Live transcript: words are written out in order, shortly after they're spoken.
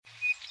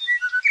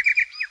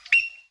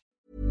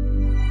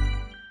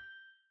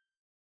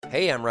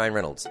Hey, I'm Ryan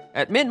Reynolds.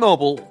 At Mint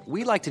Mobile,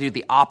 we like to do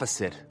the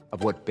opposite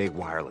of what Big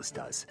Wireless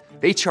does.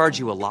 They charge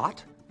you a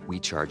lot, we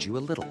charge you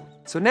a little.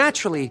 So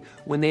naturally,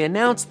 when they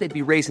announced they'd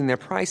be raising their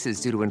prices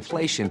due to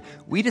inflation,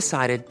 we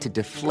decided to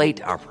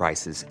deflate our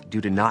prices due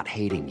to not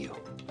hating you.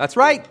 That's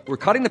right. We're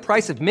cutting the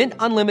price of Mint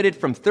Unlimited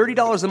from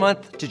 $30 a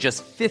month to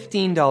just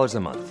 $15 a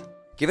month.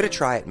 Give it a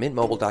try at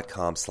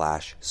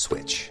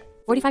mintmobile.com/switch.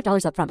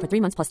 $45 up front for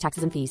 3 months plus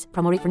taxes and fees.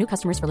 Promo rate for new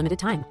customers for limited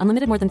time.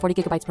 Unlimited more than 40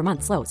 gigabytes per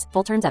month. Slows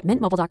full terms at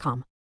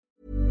mintmobile.com.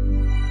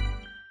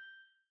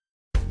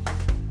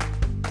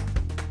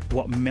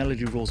 What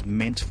Melody Rules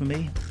meant for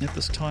me at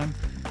this time,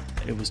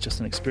 it was just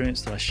an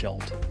experience that I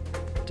shelved.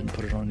 Didn't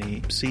put it on any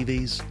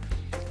CVs.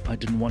 I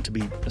didn't want to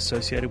be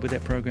associated with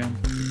that program.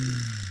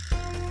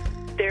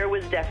 There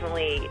was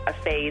definitely a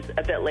phase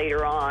a bit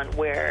later on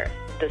where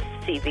the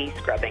CV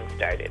scrubbing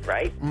started,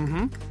 right?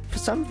 Mm-hmm. For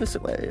some of us,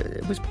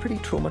 it was pretty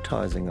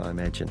traumatising, I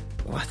imagine.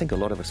 Well, I think a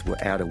lot of us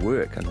were out of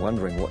work and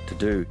wondering what to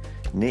do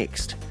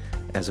next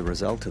as a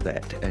result of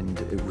that, and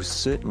it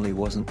certainly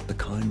wasn't the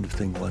kind of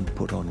thing one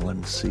put on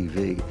one's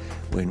CV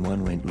when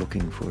one went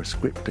looking for a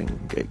scripting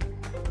gig.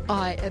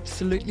 I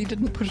absolutely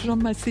didn't put it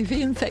on my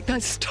CV. In fact, I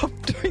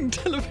stopped doing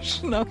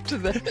television after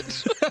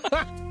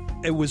that.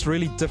 It was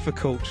really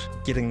difficult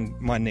getting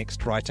my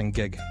next writing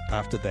gig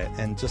after that,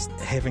 and just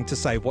having to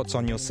say what's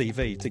on your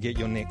CV to get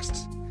your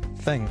next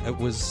thing. It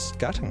was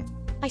gutting.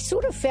 I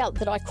sort of felt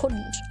that I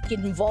couldn't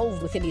get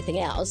involved with anything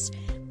else,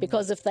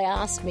 because if they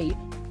asked me,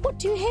 what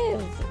do you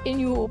have in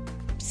your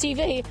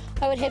CV?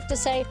 I would have to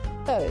say,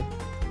 oh,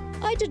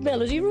 I did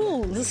Melody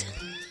Rules.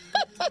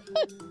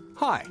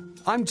 Hi,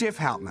 I'm Geoff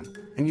Houtman,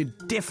 and you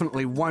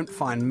definitely won't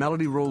find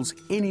Melody Rules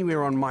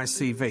anywhere on my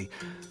CV.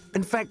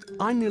 In fact,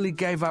 I nearly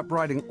gave up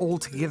writing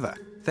altogether,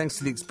 thanks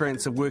to the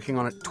experience of working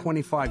on it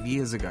 25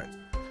 years ago.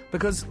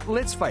 Because,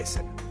 let's face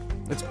it,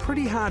 it's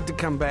pretty hard to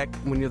come back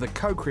when you're the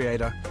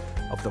co-creator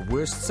of the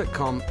worst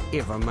sitcom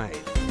ever made.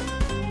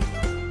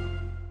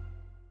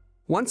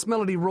 Once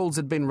Melody Rules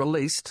had been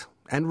released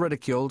and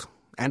ridiculed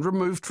and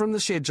removed from the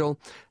schedule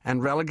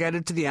and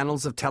relegated to the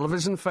annals of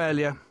television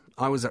failure,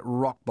 I was at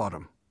rock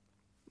bottom.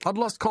 I'd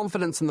lost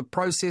confidence in the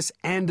process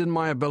and in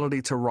my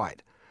ability to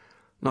write,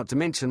 not to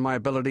mention my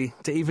ability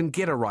to even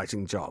get a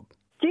writing job.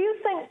 Do you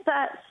think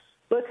that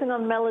working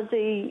on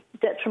Melody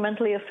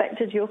detrimentally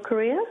affected your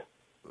career?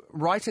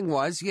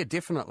 Writing-wise, yeah,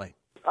 definitely.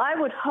 I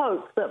would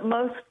hope that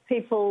most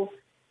people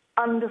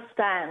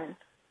understand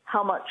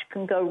how much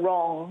can go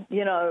wrong,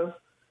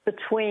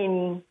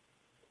 between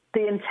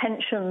the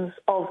intentions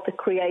of the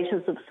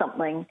creators of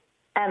something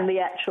and the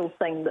actual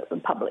thing that the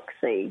public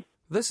see.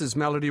 This is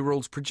Melody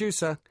Rules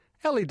producer,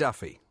 Ellie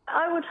Duffy.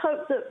 I would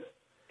hope that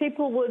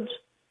people would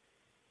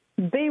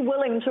be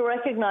willing to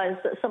recognise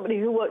that somebody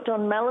who worked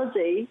on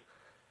Melody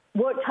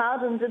worked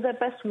hard and did their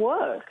best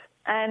work,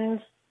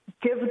 and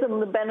give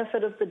them the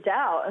benefit of the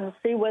doubt and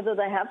see whether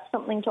they have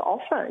something to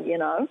offer,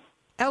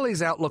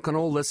 Ellie's outlook on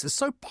all this is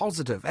so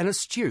positive and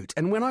astute,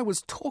 and when I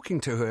was talking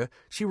to her,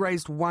 she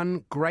raised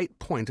one great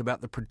point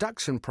about the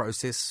production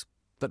process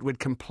that we'd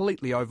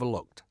completely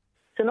overlooked.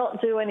 To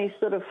not do any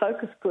sort of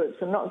focus groups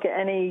and not get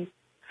any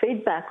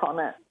feedback on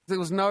it. There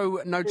was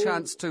no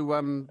chance to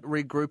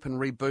regroup and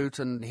reboot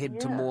and head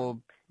to more,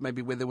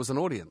 maybe where there was an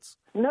audience.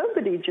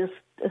 Nobody just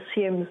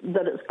assumes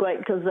that it's great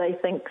because they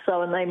think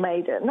so and they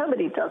made it.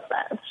 Nobody does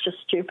that. It's just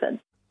stupid.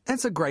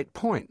 That's a great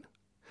point.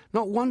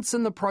 Not once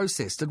in the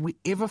process did we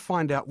ever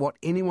find out what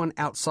anyone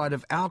outside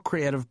of our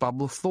creative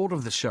bubble thought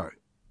of the show.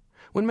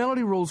 When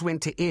Melody Rules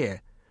went to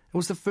air, it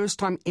was the first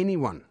time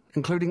anyone,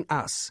 including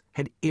us,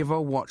 had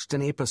ever watched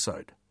an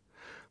episode.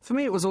 For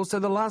me, it was also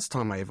the last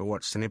time I ever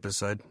watched an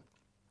episode.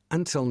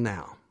 Until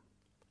now.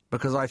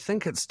 Because I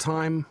think it's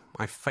time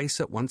I face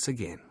it once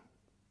again.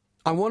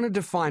 I wanted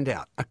to find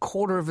out, a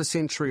quarter of a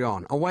century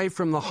on, away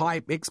from the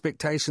hype,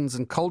 expectations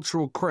and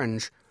cultural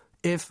cringe,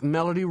 if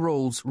Melody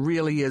Rules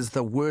really is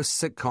the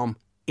worst sitcom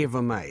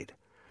ever made.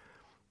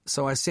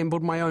 So I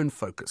assembled my own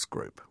focus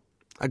group.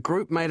 A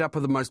group made up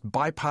of the most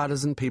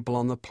bipartisan people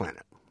on the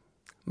planet.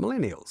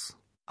 Millennials.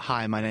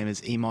 Hi, my name is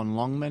Eamon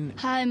Longman.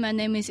 Hi, my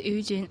name is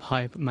Eugene.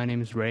 Hi, my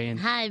name is Rayan.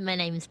 Hi, my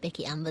name is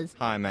Becky Ambers.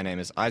 Hi, my name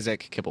is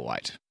Isaac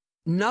Kibblewhite.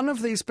 None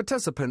of these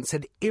participants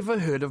had ever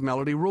heard of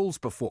Melody Rules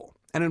before,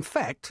 and in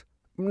fact,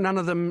 none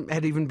of them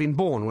had even been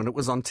born when it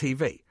was on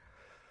TV.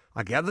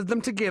 I gathered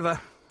them together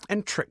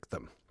and tricked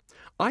them.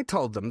 I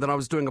told them that I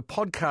was doing a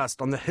podcast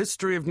on the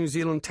history of New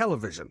Zealand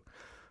television,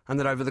 and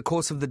that over the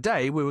course of the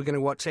day we were going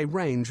to watch a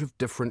range of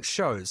different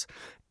shows.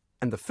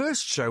 And the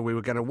first show we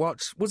were going to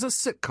watch was a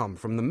sitcom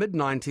from the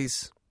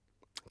mid-90s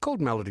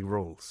called Melody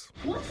Rules.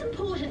 What's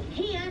important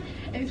here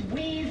is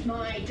where's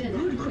my dinner?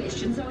 Good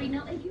question, Zoe.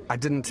 Now, I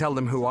didn't tell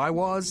them who I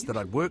was, that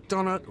I'd worked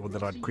on it, or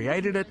that I'd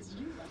created it.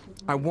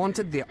 I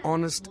wanted their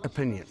honest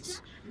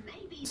opinions.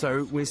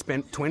 So we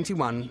spent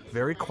 21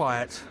 very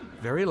quiet,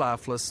 very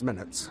laughless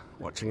minutes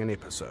watching an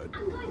episode.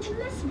 I'm going to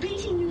miss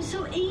beating you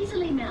so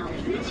easily now.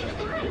 That's your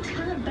fight. You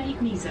can't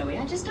bait me, Zoe.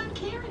 I just don't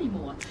care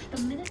anymore.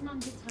 The minute Mum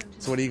gets home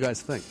to... So what do you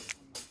guys think?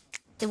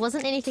 There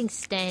wasn't anything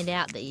stand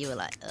out that you were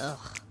like,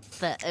 ugh.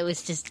 But it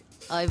was just,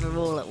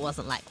 overall it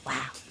wasn't like,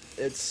 wow.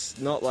 It's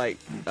not like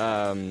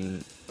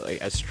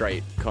a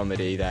straight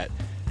comedy that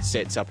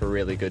sets up a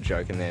really good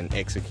joke and then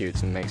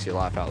executes and makes you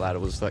laugh out loud. It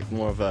was like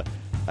more of a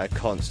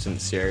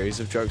constant series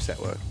of jokes that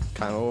were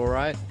kind of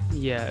alright.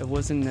 Yeah, it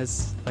wasn't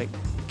as like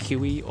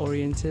Kiwi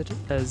oriented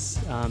as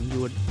you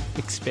would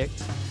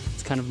expect.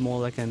 It's kind of more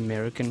like an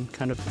American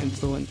kind of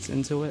influence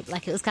into it.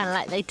 Like it was kind of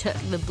like they took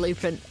the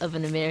blueprint of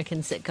an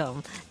American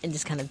sitcom and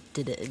just kind of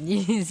did it in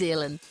New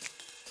Zealand.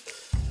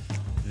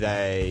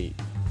 They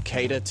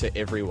cater to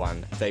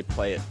everyone. They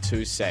play it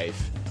too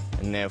safe,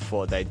 and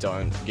therefore they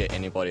don't get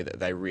anybody that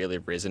they really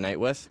resonate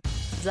with.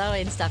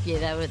 Zoe and stuff,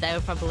 yeah, they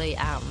were probably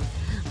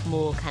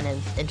more kind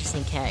of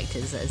interesting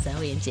characters.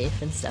 Zoe and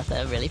Geoff and stuff,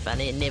 they were really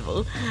funny, and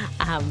Neville.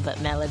 But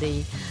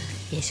Melody,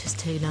 yeah, she was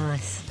too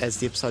nice. As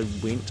the episode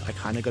went, I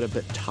kind of got a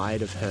bit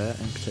tired of her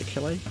in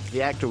particular.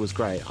 The actor was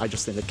great. I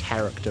just think the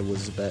character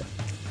was the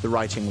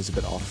writing was a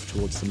bit off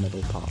towards the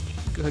middle part.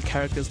 Her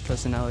character's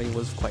personality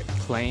was quite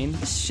plain.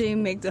 She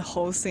made the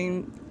whole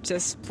thing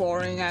just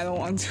boring. I don't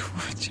want to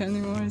watch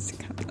anymore. It's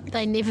kind of like...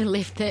 They never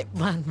left that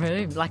one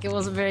room. Like, it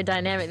wasn't very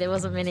dynamic. There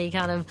wasn't many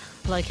kind of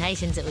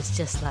locations. It was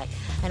just like...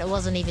 And it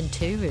wasn't even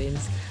two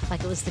rooms.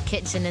 Like, it was the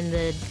kitchen and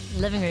the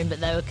living room, but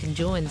they were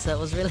conjoined, so it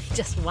was really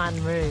just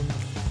one room.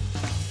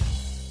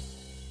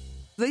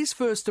 These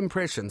first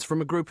impressions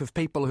from a group of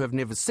people who have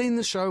never seen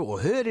the show or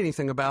heard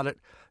anything about it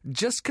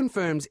just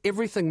confirms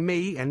everything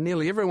me and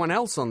nearly everyone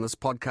else on this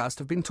podcast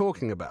have been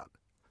talking about.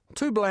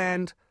 Too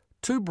bland,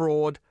 too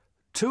broad,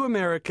 too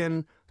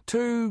American,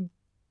 too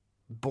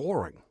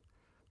boring.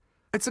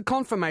 It's a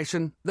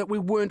confirmation that we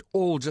weren't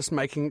all just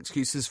making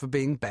excuses for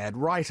being bad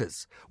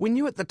writers. We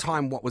knew at the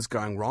time what was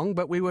going wrong,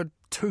 but we were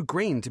too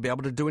green to be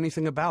able to do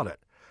anything about it.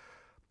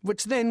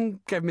 Which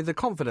then gave me the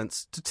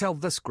confidence to tell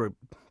this group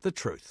the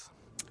truth.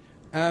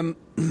 Now,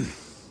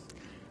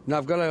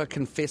 I've got to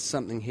confess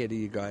something here to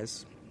you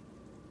guys.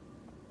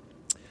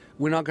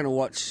 We're not going to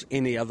watch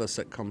any other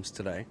sitcoms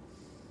today.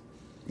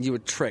 You were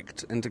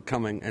tricked into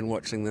coming and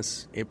watching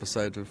this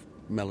episode of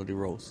Melody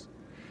Rules.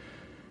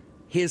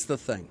 Here's the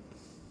thing.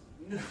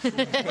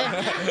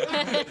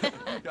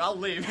 I'll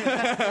leave.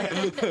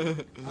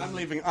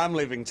 I'm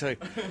leaving too.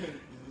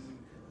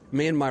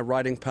 Me and my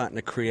writing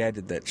partner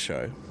created that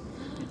show.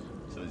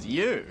 So it was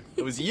you.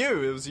 It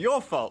was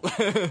your fault.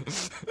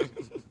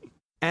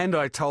 And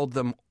I told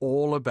them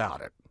all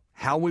about it.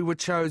 How we were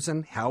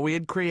chosen, how we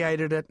had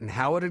created it, and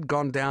how it had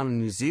gone down in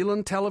New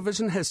Zealand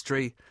television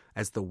history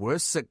as the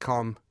worst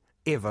sitcom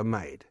ever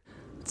made.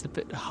 It's a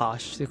bit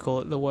harsh to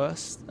call it the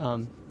worst.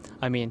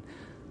 I mean,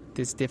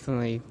 there's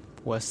definitely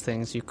worse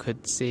things you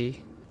could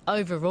see.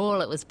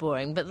 Overall, it was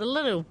boring, but the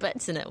little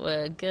bits in it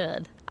were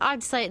good.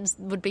 I'd say it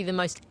would be the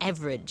most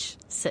average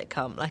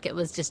sitcom. Like, it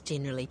was just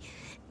generally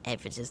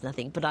average as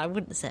nothing. But I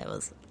wouldn't say it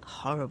was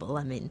horrible.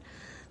 I mean...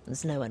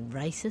 There's no one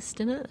racist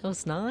in it. It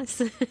was nice.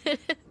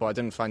 Well, I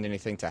didn't find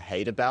anything to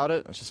hate about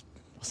it. I just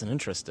wasn't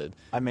interested.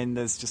 I mean,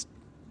 there's just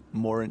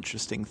more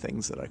interesting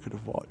things that I could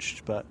have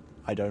watched, but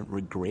I don't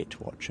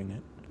regret watching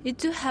it. You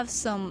do have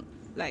some,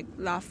 like,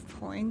 laugh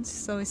points,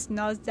 so it's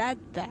not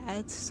that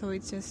bad, so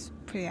it's just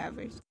pretty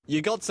average.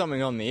 You got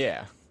something on the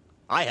air.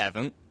 I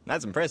haven't.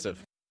 That's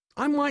impressive.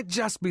 I might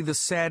just be the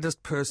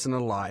saddest person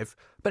alive,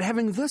 but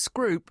having this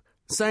group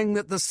saying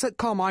that the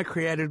sitcom I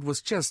created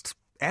was just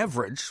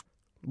average...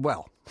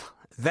 Well,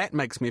 that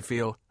makes me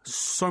feel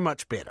so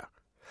much better,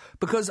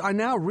 because I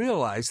now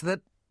realise that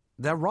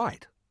they're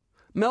right.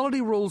 Melody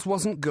Rules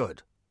wasn't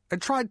good.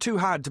 It tried too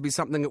hard to be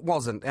something it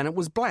wasn't, and it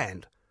was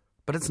bland.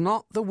 But it's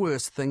not the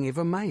worst thing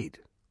ever made.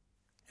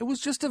 It was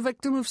just a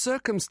victim of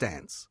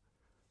circumstance.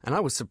 And I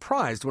was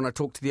surprised when I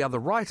talked to the other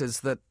writers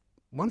that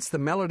once the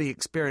Melody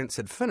experience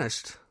had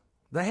finished,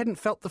 they hadn't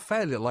felt the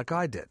failure like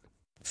I did.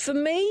 For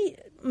me,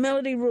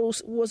 Melody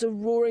Rules was a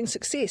roaring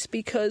success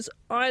because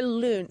I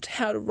learnt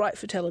how to write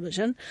for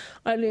television.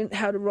 I learnt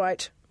how to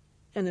write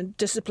in a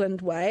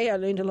disciplined way. I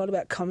learned a lot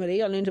about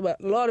comedy. I learned a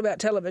lot about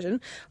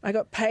television. I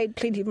got paid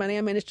plenty of money.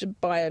 I managed to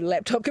buy a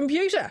laptop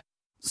computer.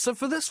 So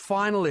for this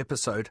final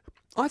episode,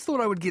 I thought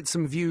I would get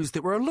some views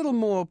that were a little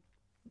more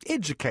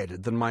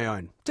educated than my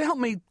own to help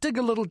me dig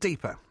a little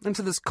deeper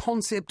into this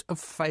concept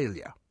of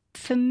failure.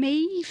 For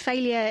me,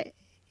 failure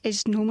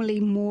is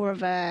normally more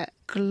of a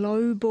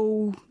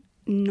global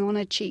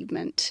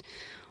non-achievement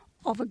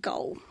of a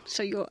goal.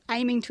 So you're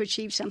aiming to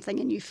achieve something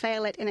and you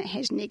fail it and it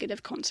has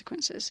negative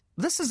consequences.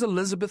 This is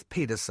Elizabeth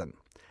Peterson,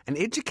 an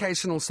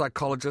educational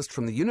psychologist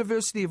from the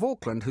University of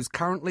Auckland who's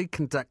currently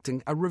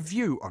conducting a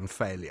review on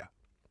failure.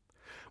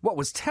 What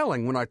was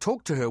telling when I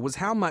talked to her was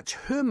how much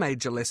her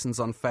major lessons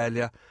on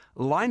failure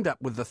lined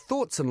up with the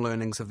thoughts and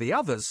learnings of the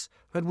others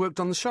who had worked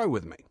on the show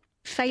with me.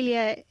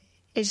 Failure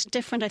is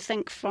different, I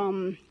think,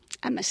 from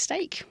a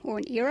mistake or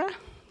an error,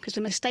 because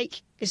a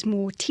mistake is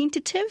more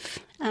tentative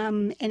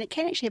and it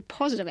can actually have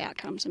positive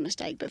outcomes, a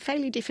mistake, but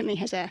failure definitely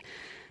has a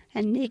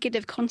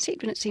negative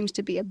concept and it seems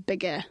to be a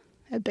bigger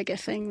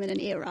thing than an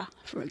error,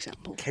 for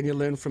example. Can you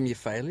learn from your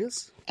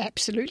failures?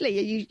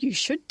 Absolutely, you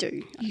should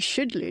do. You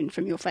should learn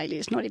from your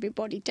failures. Not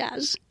everybody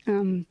does,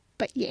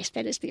 But yes,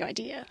 that is the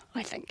idea,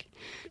 I think.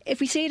 If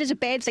we see it as a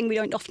bad thing, we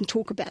don't often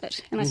talk about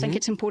it. And I think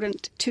it's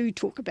important to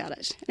talk about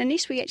it. And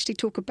unless we actually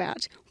talk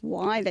about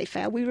why they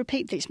fail, we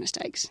repeat these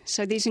mistakes.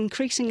 So there's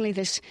increasingly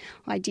this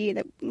idea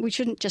that we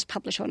shouldn't just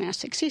publish on our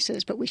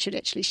successes, but we should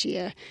actually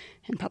share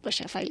and publish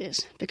our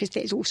failures, because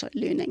there's also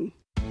learning.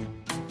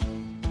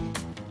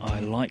 I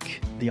like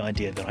the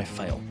idea that I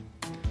fail.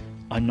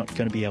 I'm not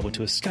going to be able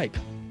to escape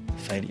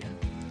failure.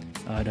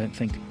 I don't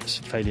think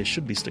failure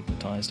should be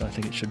stigmatised. I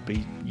think it should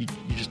be, you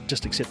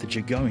just accept that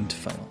you're going to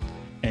fail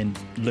and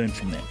learn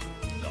from that.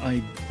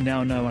 I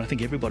now know, and I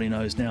think everybody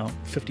knows now,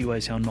 50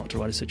 ways how not to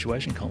write a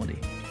situation comedy.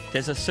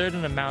 There's a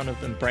certain amount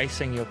of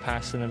embracing your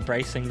past and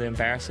embracing the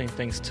embarrassing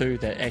things too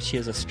that actually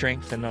is a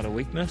strength and not a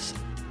weakness.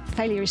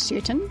 Failure is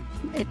certain.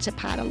 It's a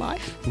part of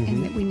life,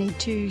 and that we need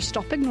to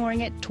stop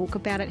ignoring it, talk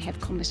about it, have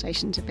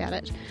conversations about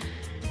it.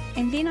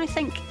 And then I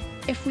think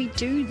if we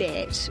do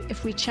that,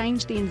 if we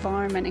change the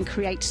environment and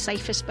create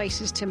safer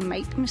spaces to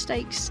make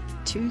mistakes,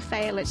 to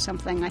fail at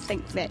something, I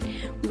think that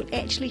we'll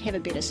actually have a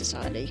better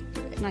society.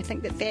 And I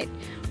think that that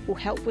will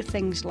help with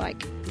things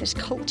like this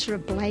culture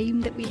of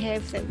blame that we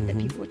have, that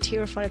people are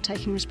terrified of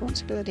taking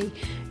responsibility.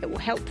 It will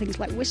help things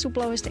like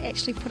whistleblowers to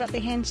actually put up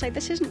their hand and say,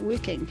 this isn't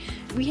working.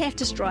 We have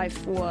to strive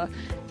for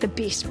the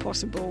best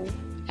possible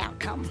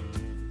outcome.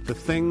 The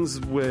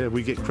things where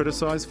we get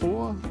criticised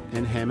for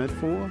and hammered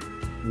for,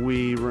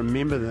 we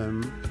remember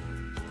them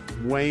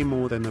way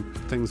more than the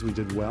things we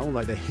did well,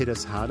 like they hit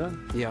us harder.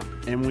 Yeah.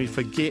 And we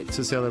forget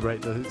to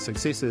celebrate the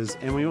successes,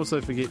 and we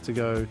also forget to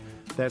go,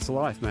 that's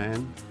life,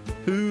 man.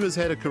 Who has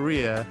had a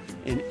career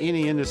in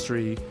any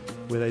industry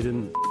where they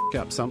didn't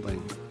up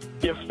something?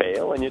 You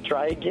fail and you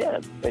try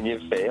again, and you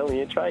fail and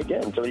you try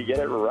again until you get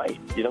it right.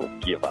 You don't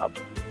give up,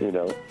 you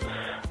know.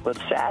 What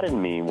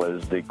saddened me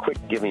was the quick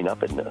giving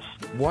up-ness.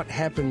 What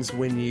happens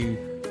when you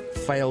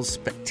fail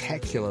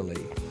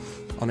spectacularly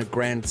on a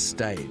grand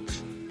stage?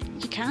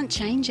 You can't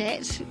change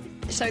it.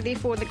 So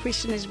therefore the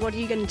question is, what are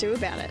you going to do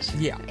about it?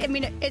 Yeah. I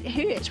mean, it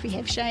hurts. We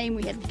have shame,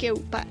 we have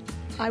guilt, but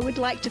I would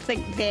like to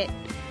think that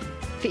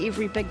for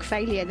every big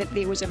failure that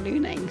there was a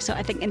learning. So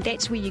I think, and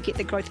that's where you get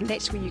the growth, and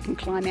that's where you can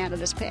climb out of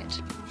this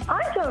pit.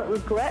 I don't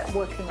regret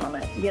working on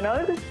it. You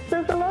know,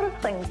 there's a lot of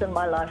things in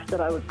my life that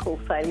I would call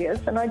failures,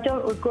 and I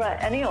don't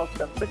regret any of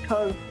them,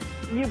 because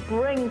you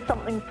bring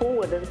something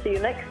forward into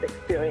your next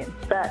experience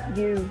that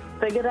you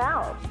figured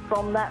out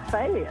from that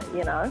failure,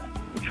 you know.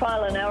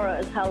 Trial and error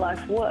is how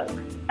life works,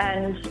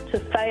 and to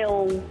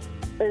fail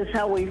is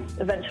how we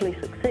eventually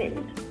succeed.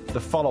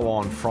 The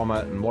follow-on from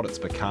it and what it's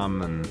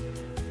become, and,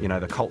 you know,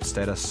 the cult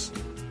status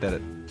that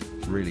it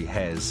really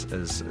has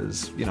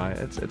is you know,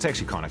 it's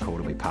actually kind of cool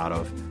to be part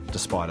of,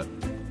 despite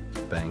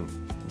it being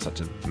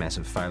such a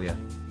massive failure.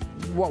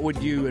 What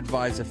would you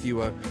advise if you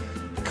were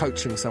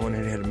coaching someone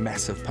who had a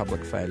massive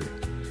public failure?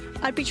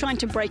 I'd be trying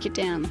to break it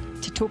down,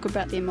 to talk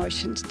about the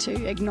emotions,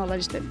 to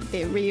acknowledge that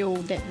they're real,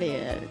 that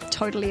they're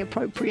totally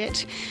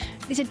appropriate.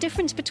 There's a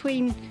difference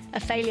between a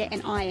failure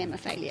and I am a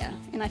failure,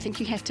 and I think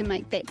you have to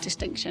make that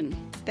distinction,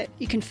 that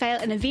you can fail,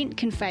 an event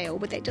can fail,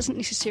 but that doesn't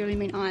necessarily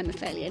mean I am a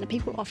failure, and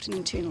people often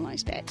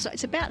internalise that. So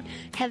it's about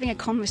having a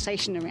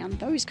conversation around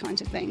those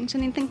kinds of things,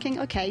 and then thinking,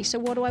 okay, so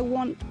what do I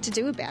want to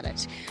do about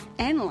it?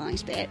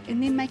 Analyse that,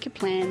 and then make a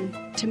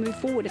plan to move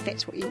forward if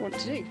that's what you want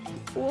to do,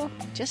 or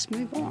just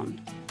move on.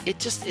 It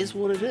just is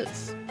what it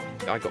is.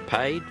 I got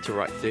paid to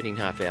write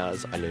 13.5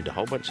 hours. I learned a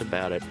whole bunch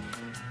about it.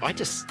 I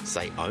just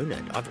say own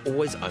it. I've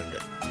always owned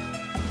it.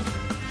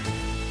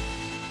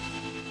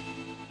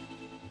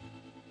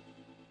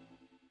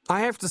 I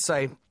have to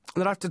say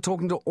that after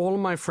talking to all of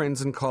my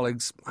friends and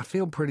colleagues, I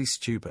feel pretty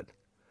stupid.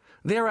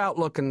 Their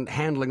outlook and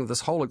handling of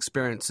this whole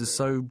experience is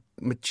so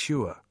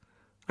mature.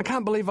 I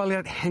can't believe I let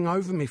it hang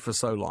over me for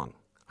so long.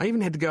 I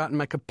even had to go out and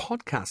make a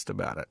podcast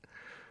about it.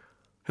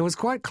 It was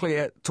quite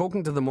clear,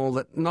 talking to them all,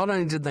 that not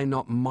only did they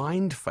not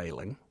mind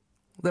failing,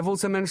 they've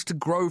also managed to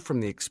grow from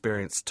the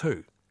experience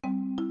too.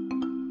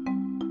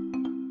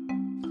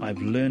 I've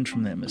learned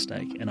from that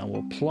mistake, and I will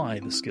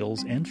apply the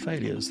skills and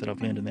failures that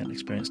I've learned in that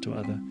experience to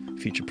other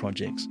future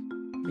projects.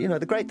 You know,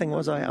 the great thing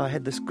was I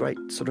had this great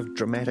sort of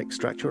dramatic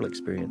structural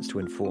experience to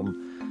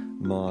inform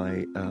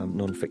my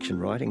non-fiction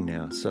writing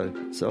now. So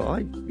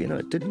I, you know,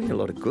 it did me a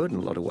lot of good in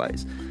a lot of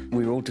ways.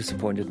 We were all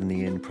disappointed in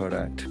the end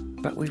product,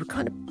 but we were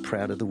kind of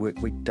proud of the work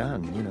we'd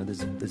done. You know,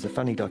 there's a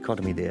funny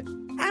dichotomy there.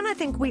 And I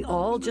think we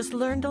all just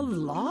learned a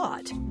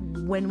lot.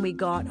 When we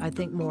got, I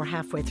think, more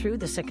halfway through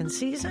the second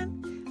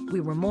season, we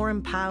were more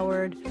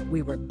empowered,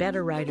 we were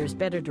better writers,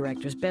 better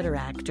directors, better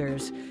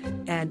actors,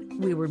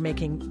 and we were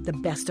making the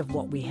best of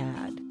what we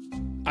had.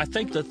 I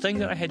think the thing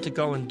that I had to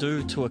go and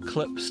do to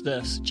eclipse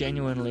this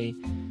genuinely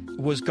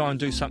was go and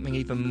do something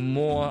even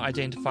more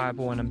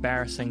identifiable and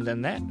embarrassing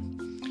than that,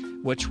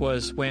 which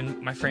was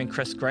when my friend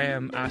Chris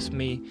Graham asked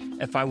me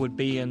if I would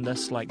be in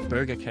this like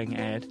Burger King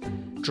ad,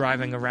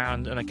 driving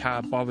around in a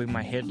car bobbing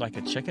my head like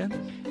a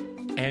chicken.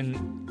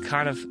 And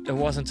kind of, it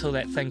wasn't until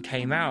that thing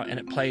came out and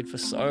it played for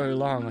so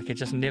long, like it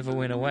just never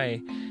went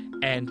away.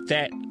 And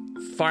that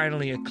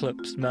finally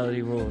eclipsed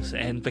Melody Rules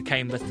and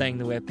became the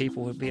thing where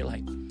people would be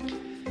like,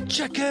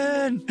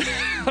 chicken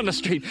on the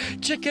street,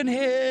 chicken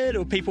head,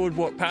 or people would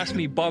walk past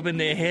me bobbing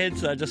their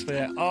heads. I'd just be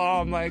like,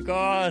 oh my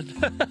God,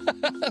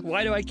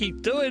 why do I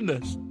keep doing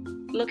this?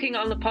 Looking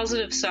on the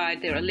positive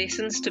side, there are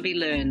lessons to be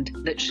learned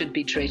that should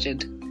be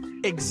treasured.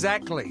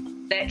 Exactly.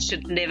 That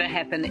should never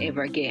happen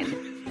ever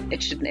again.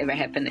 It should never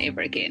happen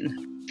ever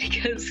again,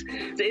 because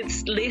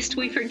it's lest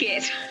we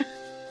forget.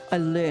 I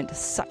learned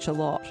such a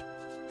lot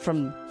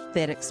from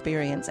that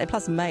experience, and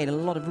plus made a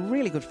lot of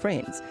really good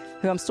friends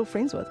who I'm still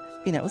friends with.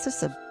 You know, it was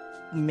just a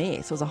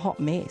mess. It was a hot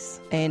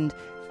mess, and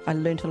I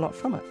learned a lot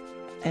from it.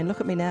 And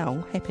look at me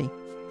now, happy.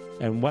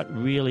 And what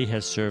really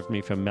has served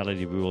me from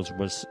Melody Rules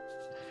was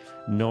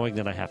knowing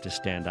that I have to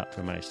stand up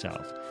for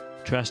myself,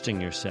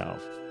 trusting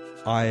yourself.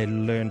 I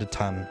learned a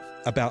ton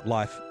about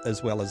life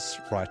as well as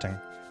writing.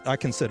 I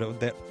consider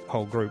that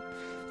whole group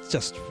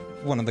just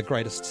one of the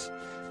greatest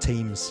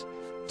teams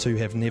to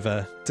have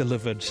never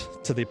delivered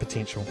to their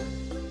potential.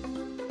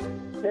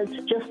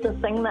 It's just a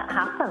thing that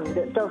happened.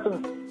 It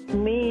doesn't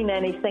mean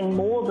anything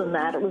more than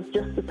that. It was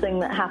just a thing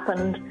that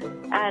happened,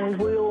 and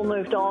we all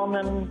moved on,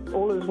 and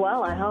all is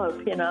well, I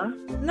hope, you know.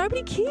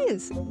 Nobody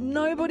cares.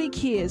 Nobody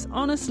cares.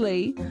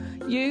 Honestly,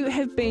 you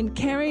have been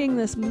carrying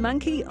this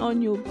monkey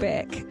on your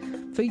back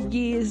for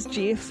years,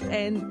 Geoff,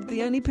 and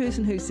the only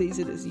person who sees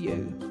it is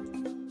you.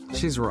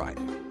 She's right.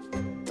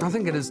 I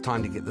think it is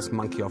time to get this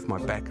monkey off my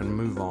back and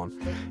move on.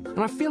 And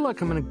I feel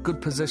like I'm in a good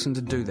position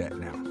to do that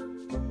now.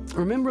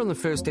 Remember in the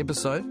first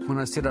episode when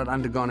I said I'd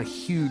undergone a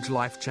huge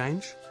life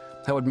change?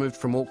 How I'd moved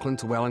from Auckland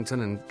to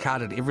Wellington and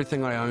carted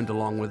everything I owned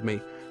along with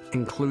me,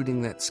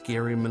 including that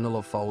scary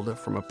manila folder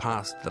from a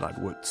past that I'd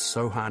worked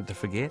so hard to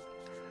forget?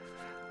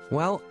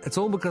 Well, it's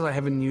all because I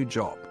have a new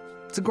job.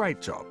 It's a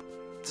great job.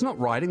 It's not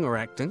writing or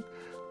acting,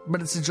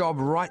 but it's a job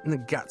right in the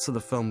guts of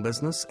the film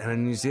business, and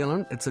in New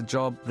Zealand, it's a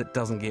job that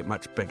doesn't get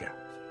much bigger.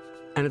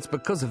 And it's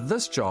because of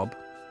this job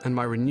and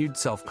my renewed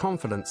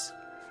self-confidence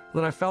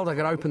that I felt I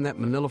could open that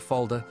manila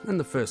folder in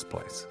the first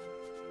place.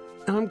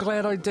 And I'm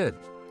glad I did,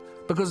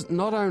 because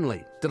not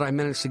only did I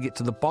manage to get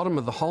to the bottom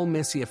of the whole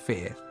messy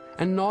affair,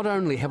 and not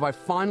only have I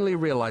finally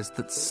realised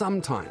that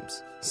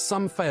sometimes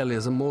some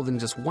failures are more than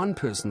just one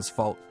person's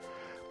fault,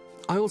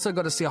 I also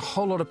got to see a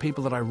whole lot of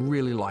people that I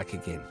really like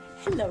again.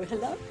 Hello.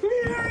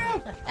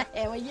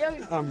 How are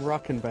you? I'm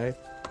rocking, babe.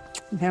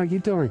 How are you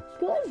doing?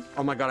 Good.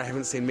 Oh my God, I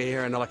haven't seen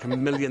Mia in like a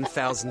million,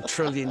 thousand,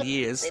 trillion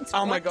years.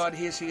 Oh my God,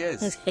 here she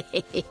is.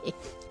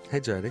 Hey,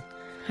 Jodie.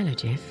 Hello,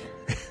 Geoff.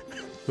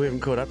 We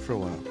haven't caught up for a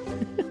while.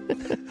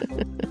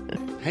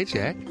 Hey,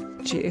 Jack.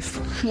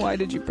 Geoff, why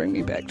did you bring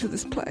me back to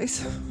this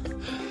place?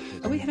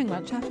 Are we having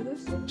lunch after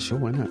this? Sure,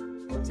 why not?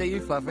 Is that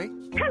you, Fluffy?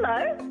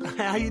 Hello.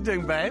 How are you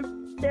doing, babe?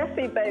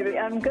 Jeffy, baby,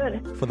 I'm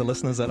good. For the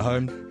listeners at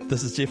home,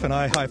 this is Geoff and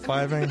I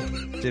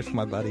high-fiving. Geoff,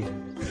 my buddy.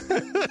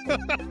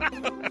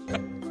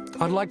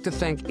 I'd like to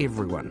thank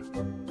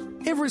everyone.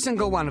 Every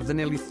single one of the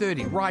nearly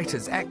 30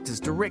 writers, actors,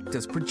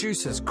 directors,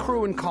 producers,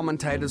 crew and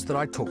commentators that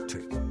I talked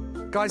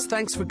to. Guys,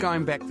 thanks for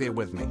going back there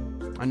with me.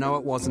 I know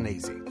it wasn't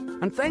easy.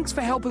 And thanks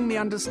for helping me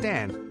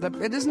understand that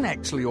it isn't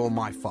actually all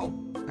my fault,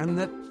 and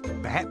that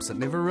perhaps it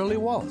never really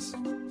was.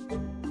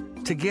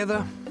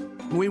 Together,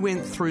 we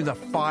went through the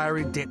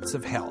fiery depths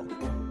of hell.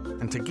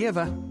 And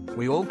together,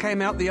 we all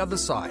came out the other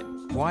side,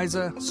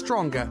 wiser,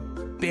 stronger,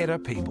 better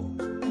people.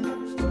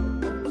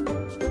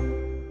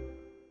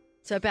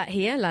 So about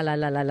here, la la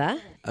la la la.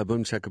 A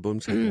boom chaka boom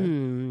chaka.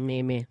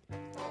 Me.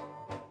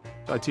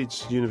 I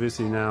teach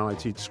university now, I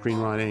teach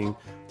screenwriting,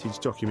 teach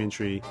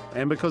documentary,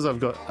 and because I've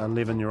got an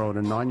 11-year-old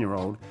and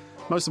 9-year-old,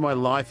 most of my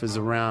life is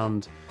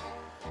around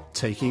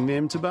taking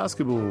them to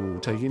basketball,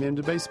 taking them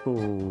to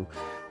baseball,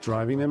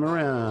 driving them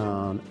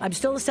around. I'm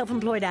still a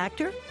self-employed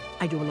actor.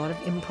 I do a lot of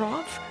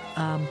improv.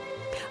 I'm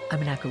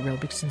an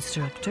aerobics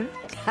instructor.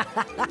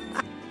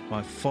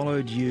 I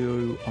followed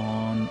you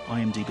on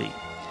IMDb,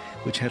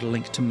 which had a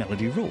link to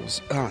Melody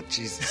Rules. Oh,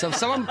 Jesus. So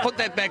someone put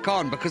that back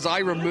on because I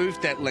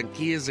removed that link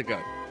years ago.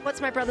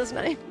 What's my brother's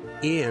name?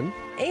 Ian.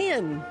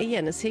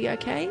 Ian, is he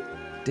okay?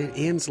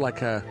 Ian's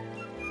like a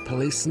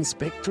police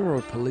inspector or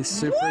a police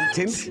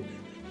superintendent.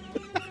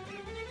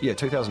 Yeah,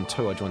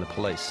 2002 I joined the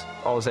police.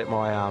 I was at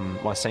my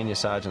my senior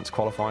sergeant's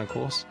qualifying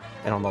course,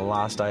 and on the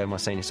last day of my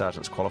senior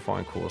sergeant's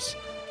qualifying course,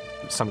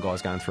 some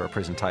guy's going through a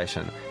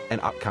presentation,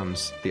 and up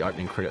comes the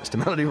opening credits to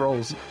Melody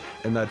Rules,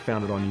 and they'd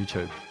found it on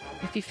YouTube.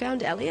 Have you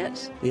found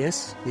Elliot?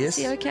 Yes. Is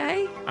he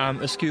okay?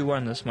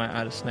 Askew1 is my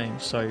artist name,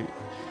 so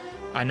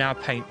I now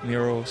paint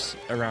murals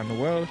around the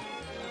world.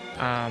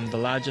 The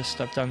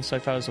largest I've done so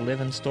far is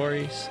 11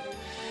 stories.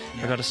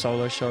 I got a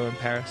solo show in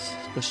Paris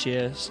this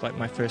year. It's like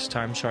my first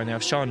time showing there.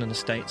 I've shown in the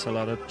States a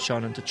lot. I've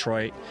shown in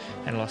Detroit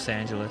and Los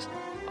Angeles.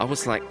 I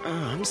was like,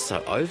 I'm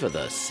so over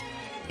this.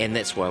 And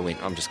that's why I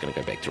went, I'm just going to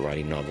go back to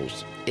writing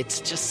novels. It's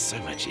just so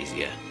much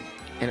easier.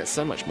 And it's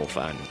so much more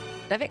fun.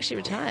 They've actually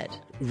retired.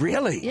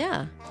 Really?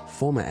 Yeah.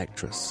 Former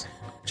actress,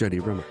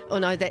 Jodie Rimmer. Oh,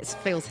 no, that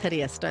feels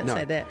hideous. Don't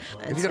say that.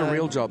 Have you got a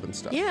real job and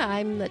stuff? Yeah,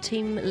 I'm the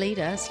team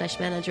leader /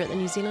 manager at the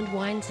New Zealand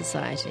Wine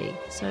Society.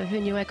 So who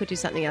knew I could do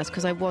something else?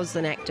 Because I was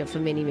an actor for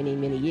many, many,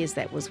 many years.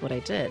 That was what I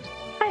did.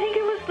 I think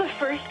it was the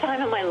first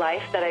time in my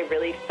life that I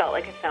really felt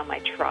like I found my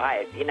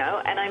tribe, you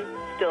know, and I'm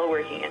still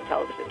working in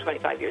television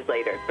 25 years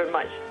later for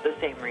much the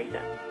same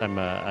reason. I'm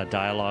a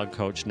dialogue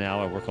coach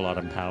now. I work a lot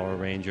on Power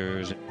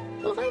Rangers.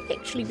 Well, I've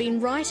actually been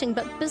writing,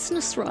 but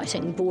business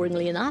writing,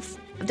 boringly enough.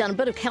 I've done a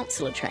bit of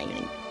counsellor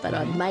training, but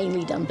I've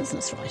mainly done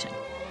business writing.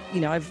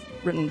 You know, I've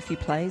written a few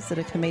plays that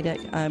are comedic.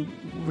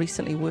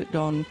 Recently worked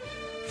on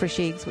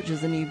Fresh Eggs, which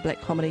is the new black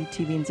comedy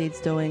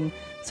TVNZ's doing.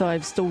 So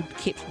I've still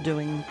kept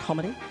doing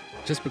comedy.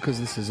 Just because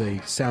this is a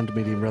sound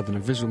medium rather than a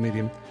visual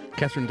medium,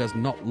 Catherine does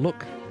not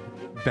look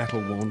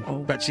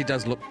battle-worn, but she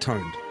does look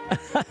toned.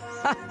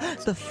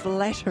 The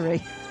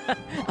flattery.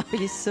 Oh,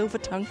 you silver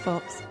tongue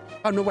fox.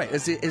 Oh, no, wait.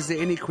 Is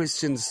there any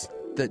questions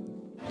that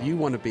you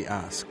want to be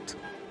asked?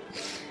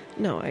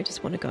 No, I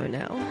just want to go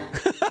now.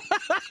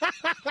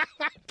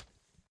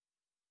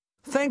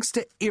 Thanks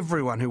to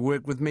everyone who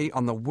worked with me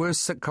on the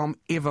worst sitcom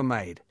ever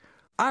made.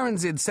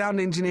 RNZ sound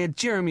engineer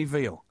Jeremy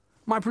Veal.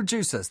 My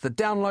producers, the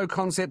Down Low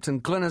Concept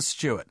and Glynis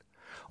Stewart.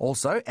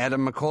 Also,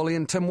 Adam McCauley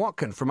and Tim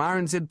Watkin from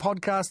RNZ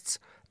Podcasts.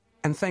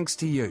 And thanks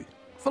to you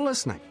for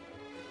listening.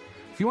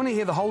 If you want to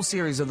hear the whole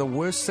series of the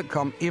worst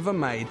sitcom ever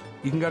made,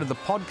 you can go to the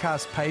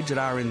podcast page at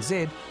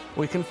RNZ,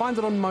 or you can find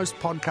it on most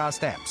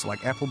podcast apps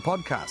like Apple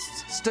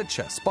Podcasts,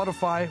 Stitcher,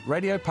 Spotify,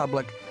 Radio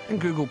Public, and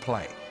Google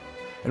Play.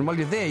 And while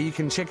you're there, you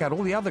can check out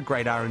all the other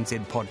great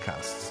RNZ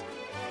podcasts.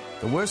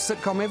 The worst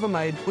sitcom ever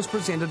made was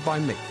presented by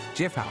me,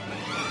 Geoff Howard.